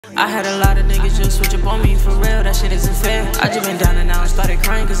I had a lot of niggas just switch up on me, for real, that shit isn't fair. I just been down and out and started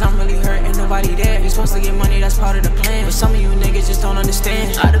crying, cause I'm really hurt, ain't nobody there. You supposed to get money, that's part of the plan, but some of you niggas just don't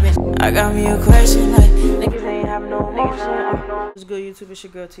understand. I got me a question, like, niggas ain't have no emotion. What's good, YouTube? It's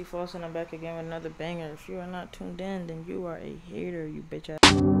your girl tfloss, and I'm back again with another banger. If you are not tuned in, then you are a hater, you bitch ass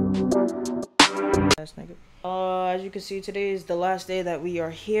nigga. As you can see, today is the last day that we are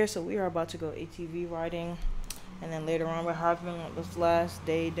here, so we are about to go ATV riding, and then later on we're having this last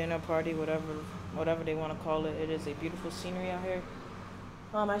day dinner party, whatever they want to call it. It is a beautiful scenery out here.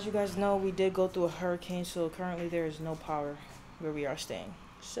 As you guys know, we did go through a hurricane, so currently there is no power where we are staying,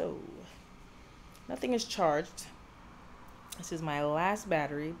 so nothing is charged. This is my last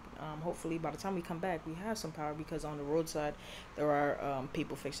battery. Hopefully by the time we come back we have some power, because on the roadside there are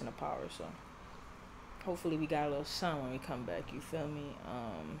people fixing the power, so hopefully we got a little sun when we come back, you feel me?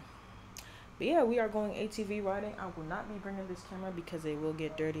 But yeah, we are going ATV riding. I will not be bringing this camera because it will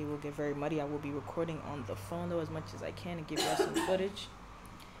get dirty, it will get very muddy. I will be recording on the phone though as much as I can and give you guys some footage,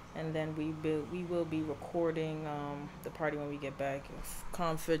 and then we will be recording the party when we get back.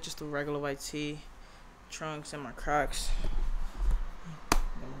 Comfort, just a regular white tee, trunks, and my Crocs.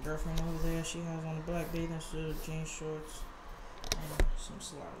 Got my girlfriend over there, she has on a black bathing suit, jean shorts, and some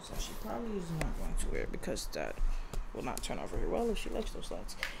slides that she probably is not going to wear because that will not turn out very well if she likes those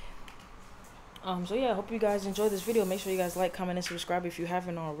slides. So yeah, I hope you guys enjoy this video. Make sure you guys like, comment, and subscribe if you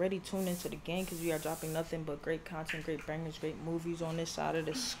haven't already. Tune into the game because we are dropping nothing but great content, great bangers, great movies on this side of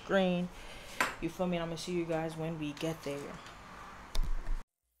the screen. You feel me? And I'm gonna see you guys when we get there.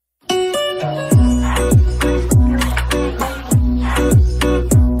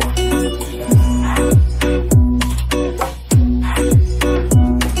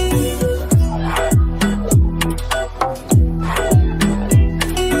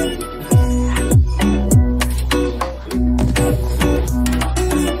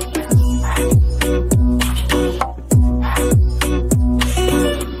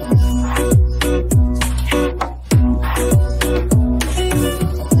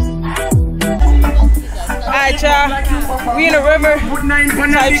 We in the river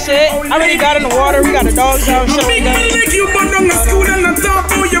type shit. I already got in the water. We got the dogs out. Shit like that. Say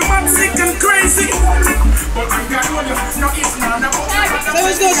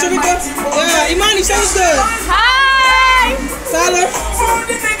what's good, Sharika. Yeah, Imani, say what's good. Hi. Tyler.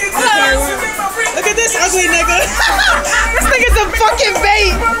 Look at this ugly nigga. This nigga's a fucking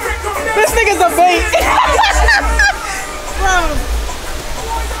bait. This nigga's a bait. Bro.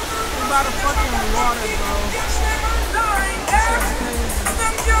 I'm about to fucking water, bro.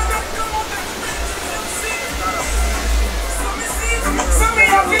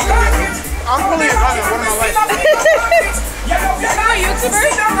 I'm really running. What am I like? You're a YouTuber?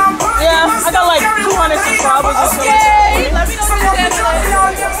 Yeah, I got like 200 subscribers or something. Okay, let me know what your channel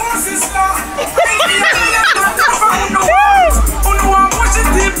is.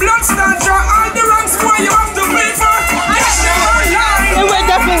 It would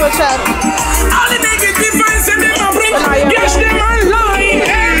definitely would chat.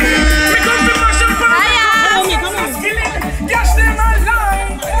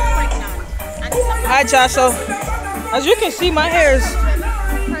 Hi, y'all. So, as you can see, my hair is.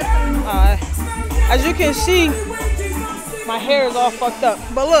 As you can see, my hair is all fucked up.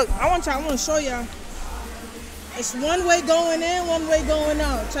 But look, I want to show y'all. It's one way going in, one way going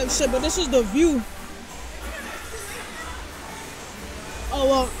out, type shit. But this is the view. Oh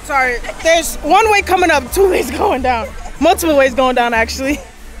well, sorry. There's one way coming up, two ways going down, multiple ways going down actually.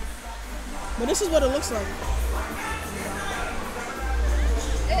 But this is what it looks like.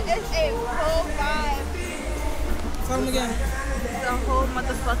 It is a whole vibe. Tell them again. It's a whole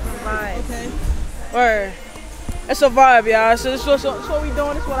motherfucking vibe. Okay. Word. It's a vibe, y'all. So this is what we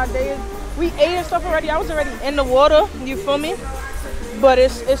doing. This is what I did. We ate and stuff already. I was already in the water. You feel me? But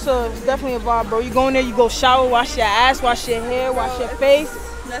it's definitely a vibe, bro. You go in there, you go shower, wash your ass, wash your hair, wash your face.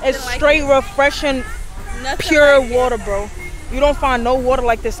 It's straight refreshing, pure water, bro. You don't find no water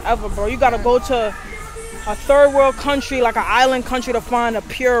like this ever, bro. You gotta go to a third world country, like an island country, to find a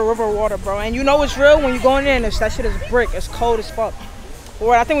pure river water, bro. And you know it's real when you go in there and that shit is brick. It's cold as fuck.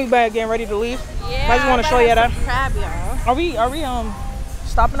 Well, I think we better getting ready to leave. Yeah, I just want to show you that. Crab, y'all. Are we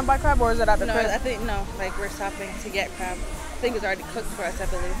stopping to buy crab, or is it at the crib? I think no. Like we're stopping to get crab. I think it's already cooked for us, I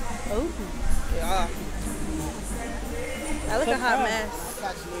believe. Oh. Yeah. I look a hot mess.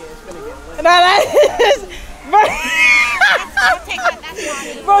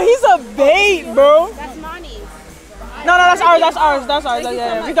 Bro, he's a bait, bro. That's money. No, that's ours.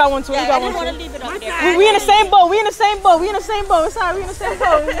 Yeah, we got one too. We got one too. We in the same boat. We in the same boat. It's alright. We in the same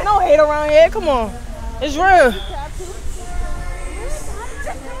boat. No hate around here. Come on, it's real.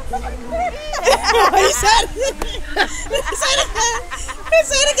 He said it. He said it again. He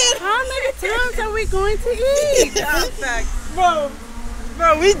said it again. How many times are we going to eat?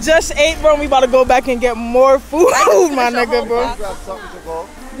 Bro, we just ate, bro. We about to go back and get more food, my nigga, bro. Grab something to go.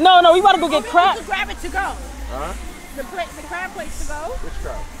 No, we about to go get crab. Grab it to go. Huh? The crab plate to go. Which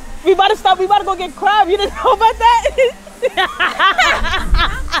crab? We about to stop. We about to go get crab. You didn't know about that?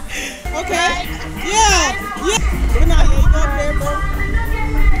 Okay. Yeah. But now, yeah, you go up there, bro.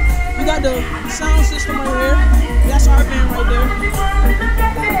 We got the sound system right here. That's our van right there.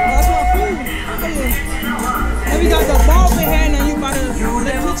 That's my food. And we got the ball in here, and then you got the kitchen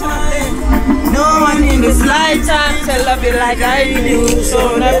up there. No one in this lifetime can love you like I do,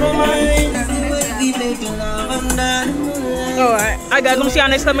 so never mind. Alright, guys, let me see y'all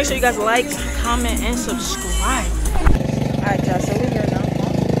next time. Make sure you guys like, comment, and subscribe. Alright, y'all, so we here now.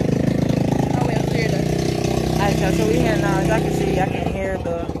 Oh, wait, I'm clear then. Alright, y'all, so we here now. As I can see, I can hear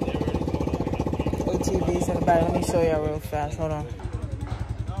the ATVs in the back. Let me show y'all real fast. Hold on.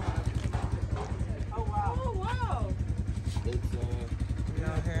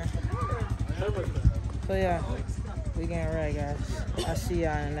 So yeah, we getting ready, guys. I'll see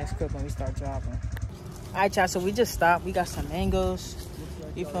y'all in the next clip when we start dropping. Alright, y'all, so we just stopped. We got some mangoes.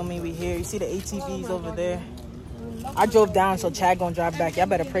 You feel me? We here. You see the ATVs over there? I drove down, so Chad gonna drive back. Y'all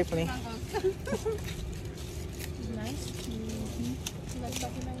better pray for me.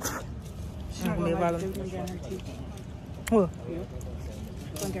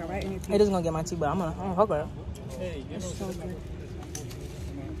 It is gonna get my teeth, but I'm gonna fuck with it. It's so good.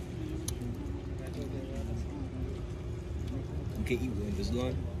 You can eat with this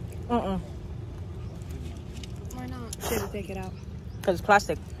line. Why not? Should take it out. Cause it's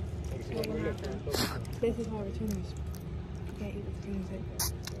plastic. This is how returners. You can't eat with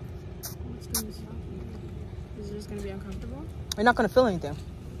spoons. Is it just gonna be uncomfortable? You're not gonna feel anything.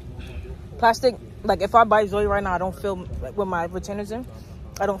 Plastic, like if I bite Zoe right now, I don't feel, like with my retainers in,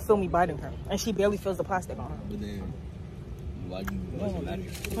 I don't feel me biting her. And she barely feels the plastic on her. But then, why does it matter?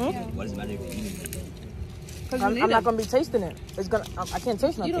 Why does it matter if you eat it? I'm not gonna be tasting it. It's gonna, I can't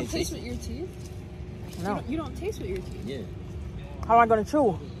taste nothing. You don't taste with your teeth? No. You don't taste with your teeth? Yeah. How am I gonna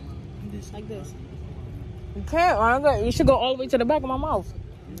chew? Like this. You can't. You should go all the way to the back of my mouth.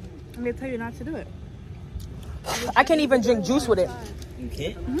 I'm gonna tell you not to do it. I can't even drink juice with it. You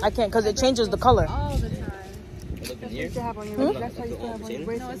can't? I can't because it changes the color. All the time. Look in That's here. what you have on your That's why you still have on your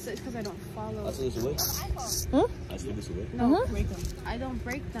braces. No, it's because I don't follow. I threw this away. I threw this away. No, break them. I don't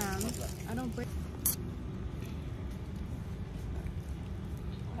break them. I don't break.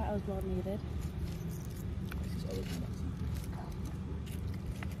 That was well needed.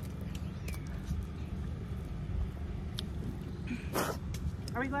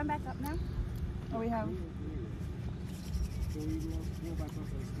 Are we going back up now? Or we have?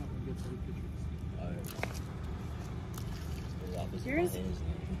 Yours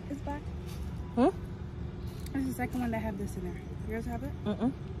is back? Hmm? This is the second one that have this in there. Yours have it?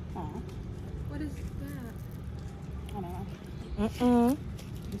 Mm-mm. Aw. What is that? I don't know. Mm-mm.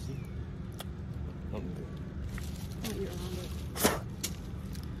 Don't eat around it.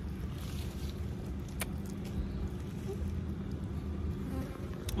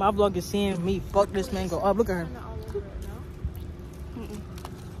 My vlog is seeing me fuck this mango up. Look at her.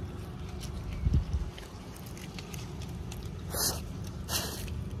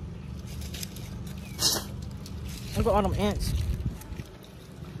 Look at all them ants.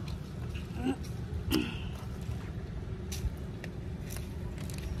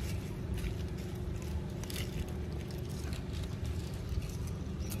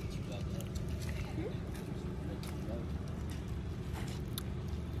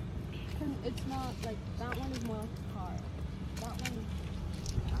 It's not like that one is more hard. That one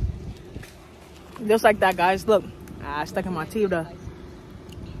is Just like that, guys. Look. I stuck in my teeth though.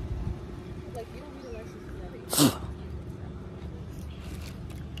 like you don't need a license for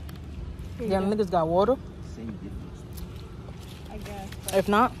that. Yeah, niggas got water. I guess. If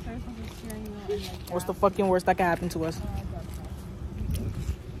not, First I'm just hearing you and like what's the fucking worst that can happen to us?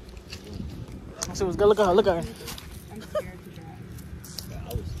 She was good. Look at her. Look at her. I'm scared to that.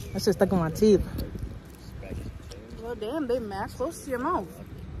 That shit stuck in my teeth. Well damn, they max close to your mouth.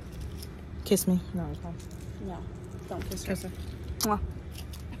 Kiss me. No, it's fine. No. Don't kiss her. Kiss her. Mwah.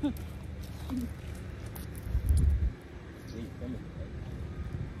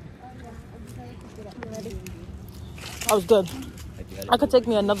 That was good. I could take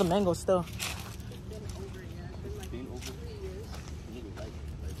me another mango still.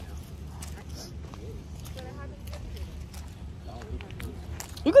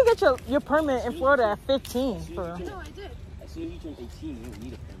 You can get your permit in Florida at 15. For real. No, I did. soon as you turn 18, you don't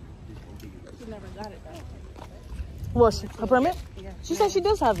need a permit. She never got it though. What? A permit? Yeah. She said she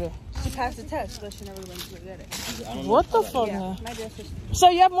does have it. She passed the test, but she never went to get it. I don't know What the how fuck, Yeah, man? my dad's just So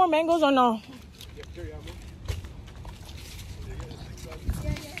you have more mangoes or no?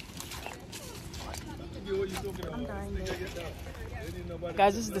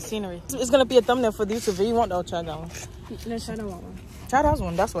 Guys, this is the scenery. It's gonna be a thumbnail for the YouTube video. You want the Chad that one? no, I don't want one. Chad has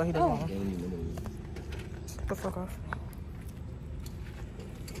one. That's why he doesn't want one. it. Get the fuck off.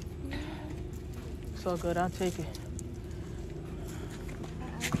 So good. I'll take it.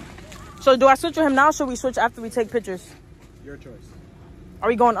 So do I switch with him now? Or should we switch after we take pictures? Your choice. Are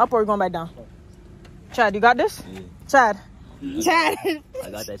we going up or are we going back down? Chad, you got this? Yeah. Chad. Chad. I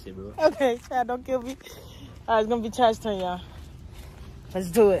got that shit, bro. Okay, Chad, don't kill me. All right, it's gonna be Chad's turn, y'all. Let's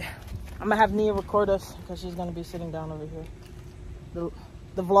do it. I'm gonna have Nia record us because she's gonna be sitting down over here.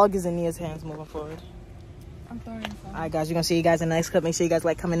 The vlog is in Nia's hands moving forward. I'm throwing some. All right, guys, we're gonna see you guys in the next clip. Make sure you guys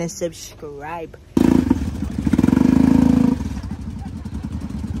like, comment, and subscribe.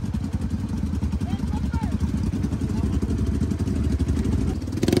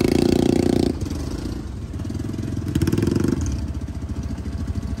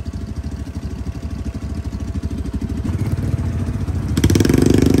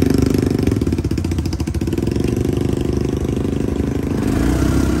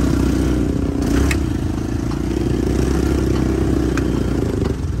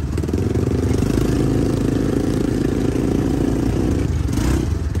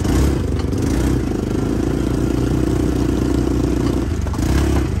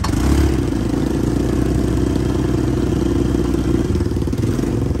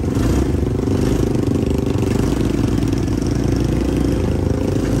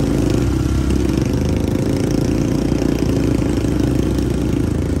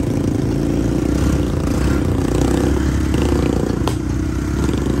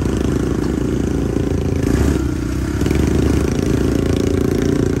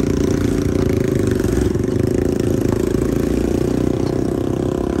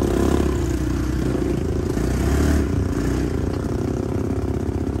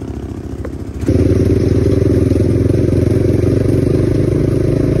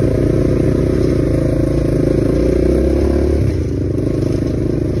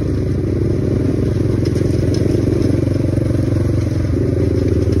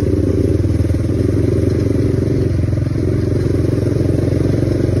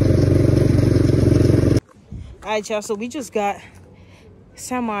 All right, y'all, so we just got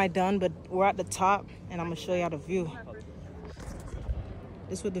semi done, but we're at the top and I'm gonna show y'all the view.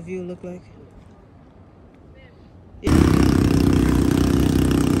 This is what the view look like.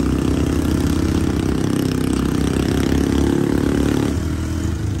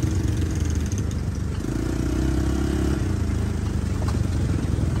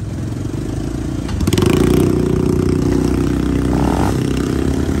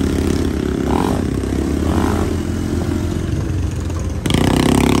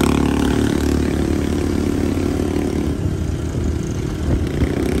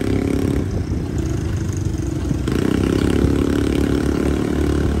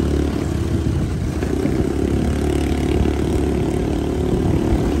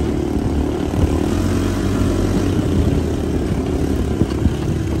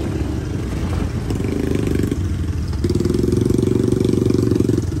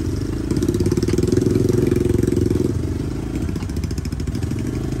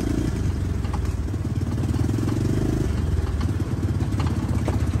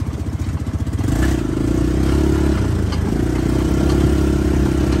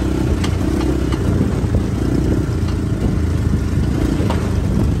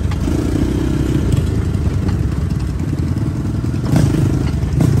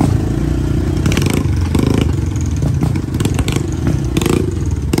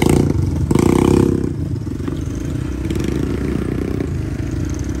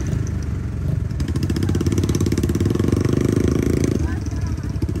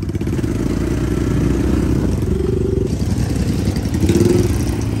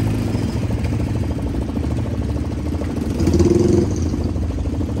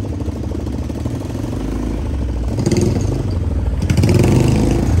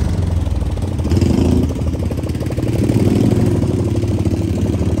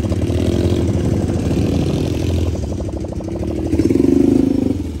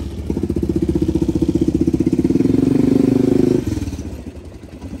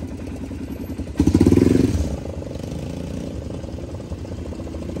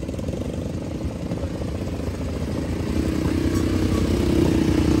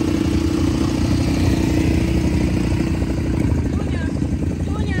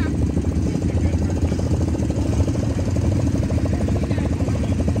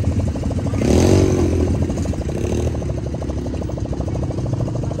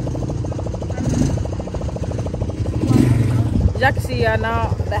 yeah, now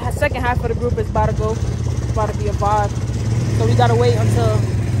the second half of the group is about to go. It's about to be a vibe. So we gotta wait until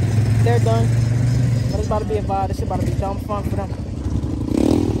they're done. But it's about to be a vibe. This shit about to be dumb fun for them.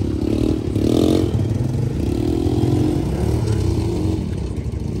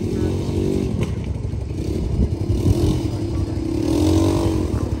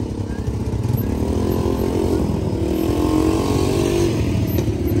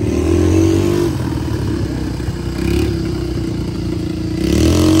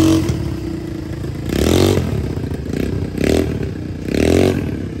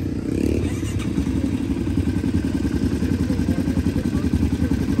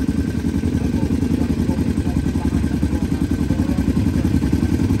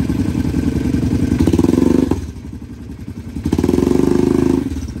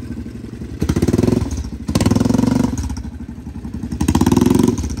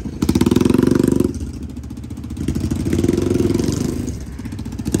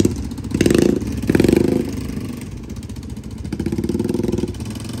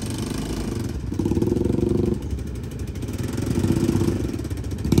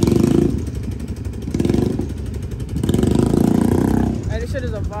 This shit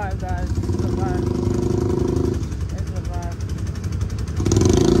is a vibe, guys. This is a vibe. This is a vibe.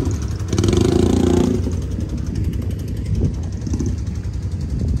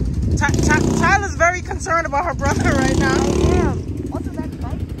 Tyler's very concerned about her brother right now. I am. Also, that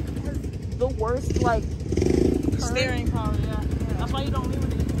bike has the worst, like, Steering power, yeah. That's why you don't leave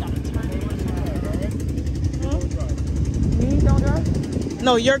it. You gotta turn it. You don't drive?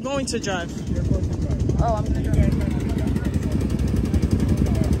 No, you're going to drive. Oh, I'm gonna drive.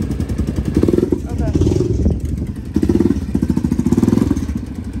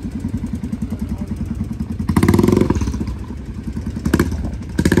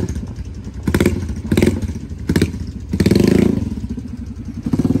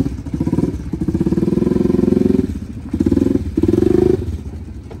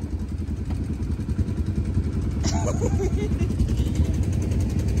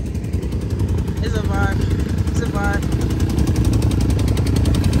 It's a vibe. It's a vibe.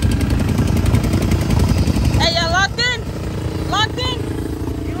 Hey, y'all locked in? Locked in?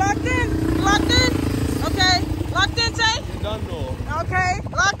 You locked in? You locked in? Okay. Locked in, Tay? Done though. Okay.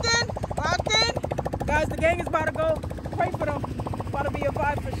 Locked in? Locked in? Guys, the gang is about to go. Pray for them. It's about to be a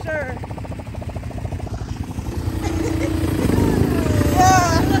vibe for sure.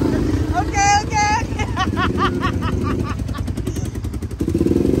 Yeah. Okay, okay.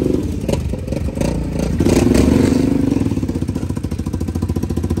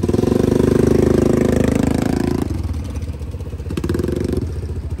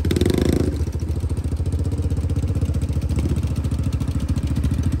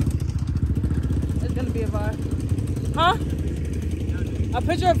 It's gonna be a vibe. Huh? A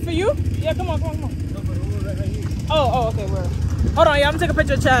picture for you? Yeah, come on, come on, come on. Oh, okay, where? Hold on, yeah, I'm gonna take a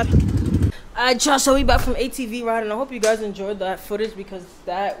picture of Chad. Alright, y'all, so we back from ATV riding. I hope you guys enjoyed that footage because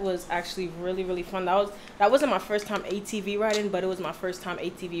that was actually really, really fun. That wasn't my first time ATV riding, but it was my first time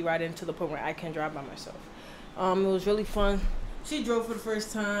ATV riding to the point where I can drive by myself. It was really fun. She drove for the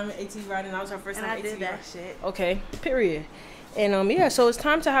first time ATV riding. That was her first time ATV riding. Shit. Okay, period. And yeah, so it's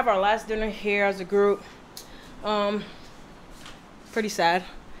time to have our last dinner here as a group. Pretty sad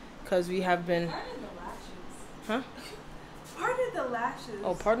because we have been. Pardon the lashes. Huh? Pardon the lashes.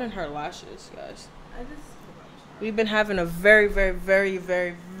 Oh, pardon her lashes, guys. I just. We've been having a very, very, very,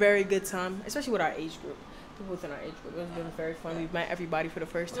 very, very good time, especially with our age group. People within our age group. It's been very fun. We've met everybody for the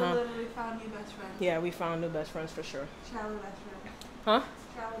first time. We literally found new best friends. Yeah, we found new best friends for sure. Travel best friends. Huh?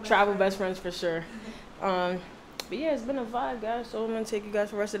 Travel Best friends for sure. But yeah, it's been a vibe, guys. So I'm gonna take you guys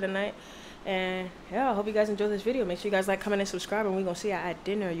for the rest of the night. And yeah, I hope you guys enjoyed this video. Make sure you guys like, comment, and subscribe. And we're gonna see you at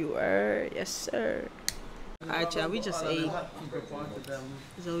dinner. You heard? Yes, sir. Alright, y'all, we just ate.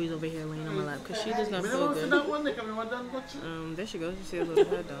 Zoe's over here laying on my lap because she does not feel good. There she goes. You see a little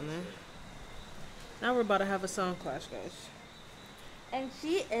head down there. Now we're about to have a song clash, guys. And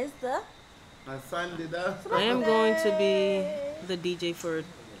she is the. I am going to be the DJ for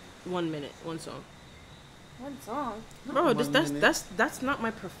 1 minute, one song. One song. Bro, that's not my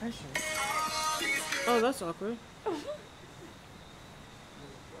profession. Oh, that's awkward.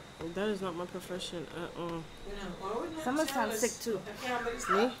 That is not my profession at all. Someone sounds sick too.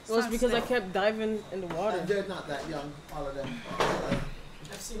 Me? Well, it's because I kept diving in the water. They're not that young, all of them.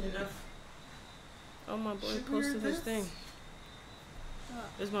 I've seen enough. Oh, my boy posted his thing.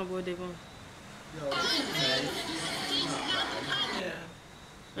 There's my boy Devon. Yo, this is nice. Not bad.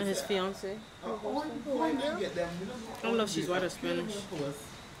 Yeah. And his fiance. Why did you get them? I don't know if she's white or Spanish.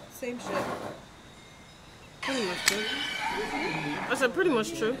 Same shit. Pretty much good. I said pretty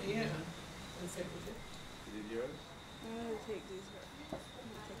much true.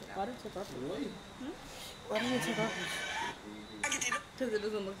 Why did you take off? Why did you take off? Because it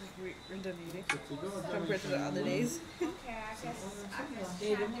doesn't look as great in the meeting compared to the other days. Okay, I guess we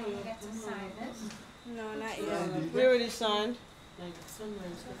get to sign this. No, not yet. We already signed. I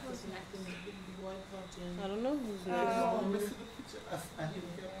don't know who's next.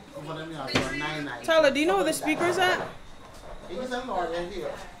 Tyler, do you know where the speaker's at?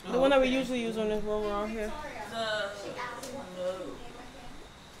 The one that we usually use on this roll around here.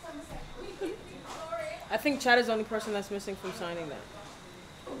 I think Chad is the only person that's missing from signing that.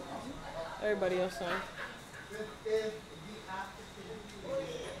 Everybody else signed.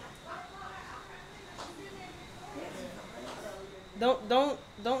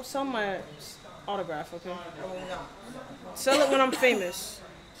 Don't sell my autograph, okay? Sell it when I'm famous.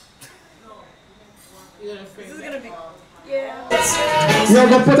 This is gonna be. We're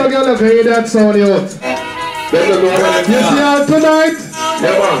gonna put a girl over here that sound out. You see her tonight?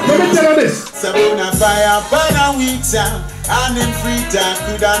 Let me tell you this. Sabona fire, burn a week time, and in free time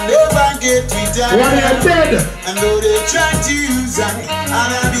could I never get with that. When you're dead, and though they try to use I, and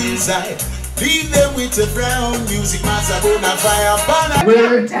I'm inside, leave them with a brown music, man. Sabona fire, burn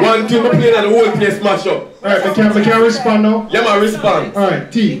a one tune play and the whole place smash up. Alright, we can respond now. Yeah, man, respond.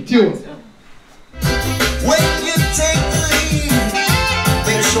 Alright, tune. when you take the lead,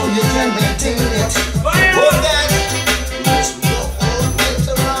 make sure you can maintain it. Hold that.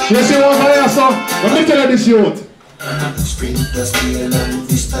 You see what I saw? Let me tell you this youth.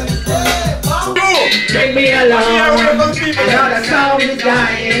 Bring me along. Another sound is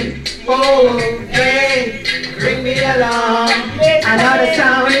dying. Oh, hey. Bring me along. Another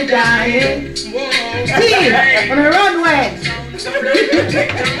sound is dying. See, on the runway.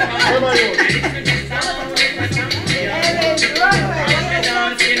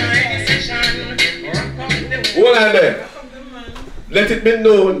 Hold on there. Let it be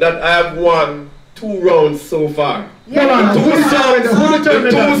known that I have won 2 rounds so far. Yeah. Hold on, who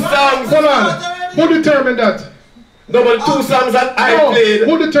determined that? Hold on, who determined that? No, but 2 songs that I played.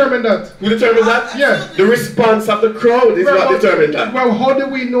 Who determined that? Who determined that? Yeah. The response of the crowd is what determined that. Well, how do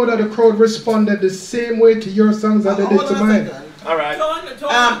we know that the crowd responded the same way to your songs that they did to mine? Alright.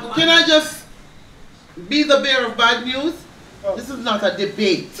 Can I just be the bearer of bad news? This is not a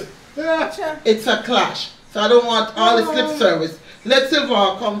debate. It's a clash. So I don't want all the slip service. Let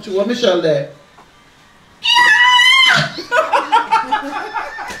Silver come to or Michelle there.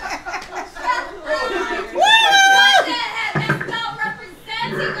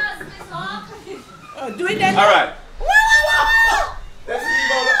 Doing that. Alright. Let's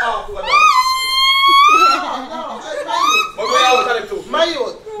leave all the off for now. My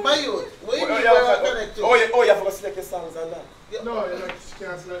youth. Where you connect to? Oh, you have to select your songs and that. No, you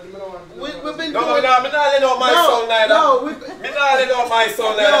can't select them. we've been No, I'm not letting out my sound neither. No, I'm not letting out my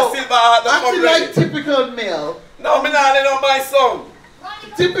sound neither. Silver heart, acting like typical male. No, I'm not letting out my song.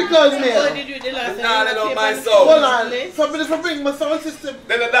 Typical male. What did you do last I'm not letting out my song. Hold on. Somebody for bring my sound system.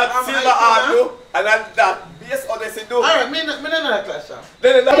 Then that silver heart do, and that bass or they say do. Alright, me not clash.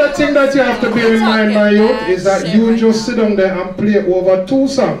 The other thing that you have to bear in mind, my youth, is that you just sit down there and play over 2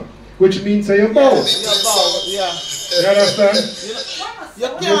 songs, which means that you're bow. Yeah. You understand? You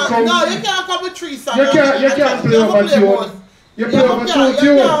can't come with 3 songs. You can't play over 2. You play over 2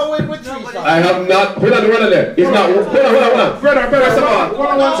 tunes. I have not. Hold on, there. It's not. Hold on. Brother, hold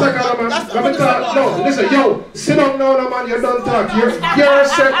on 1 second, man. Let me talk. No, listen, yo, sit down now, man. You don't talk. You're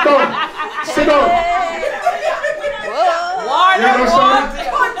set down. Sit down. You understand?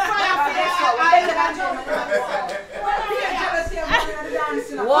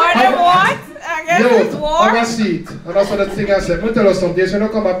 What? I guess it's Yo, war. have a seat. And that's what the thing I said. Let me tell you something. There's gonna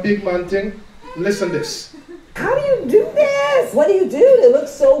come a big man thing. Listen this. How do you do this? What do you do? It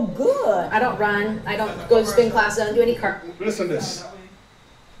looks so good. I don't run. I don't go to spin classes. I don't do any car. Listen this.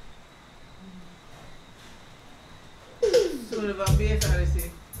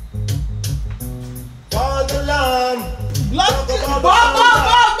 False alarm.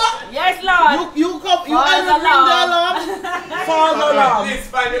 Yes, Lord. You come. You False ever ring the alarm? False alarm. Please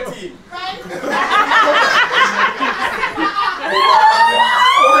find your team.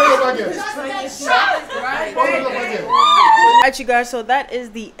 Alright, you guys, so that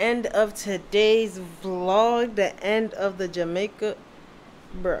is the end of today's vlog, the end of the Jamaica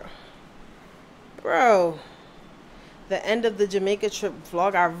the end of the Jamaica trip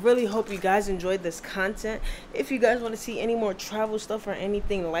vlog. I really hope you guys enjoyed this content. If you guys want to see any more travel stuff or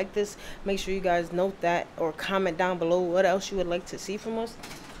anything like this, make sure you guys note that or comment down below what else you would like to see from us.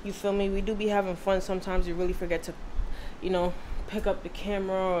 You feel me? We do be having fun. Sometimes you really forget to, you know, pick up the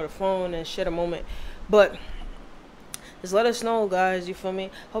camera or the phone and share a moment. But just let us know, guys, you feel me?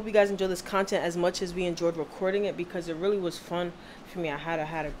 Hope you guys enjoy this content as much as we enjoyed recording it, because it really was fun for me. I had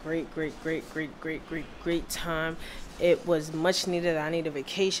a great time. It was much needed. I need a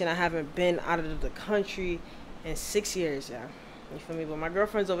vacation. I haven't been out of the country in 6 years, yeah. You feel me? But my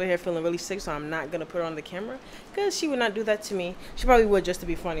girlfriend's over here feeling really sick, so I'm not gonna put her on the camera, because she would not do that to me. She probably would just to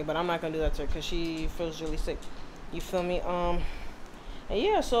be funny, but I'm not gonna do that to her because she feels really sick. You feel me? And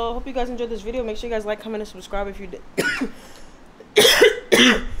yeah, so I hope you guys enjoyed this video. Make sure you guys like, comment, and subscribe if you did.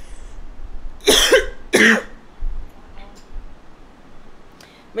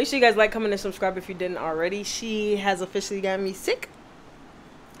 Make sure you guys like, comment, and subscribe if you didn't already. She has officially got me sick.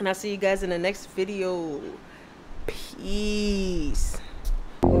 And I'll see you guys in the next video. Peace.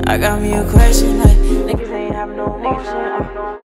 I got me a question like, niggas ain't have no emotion.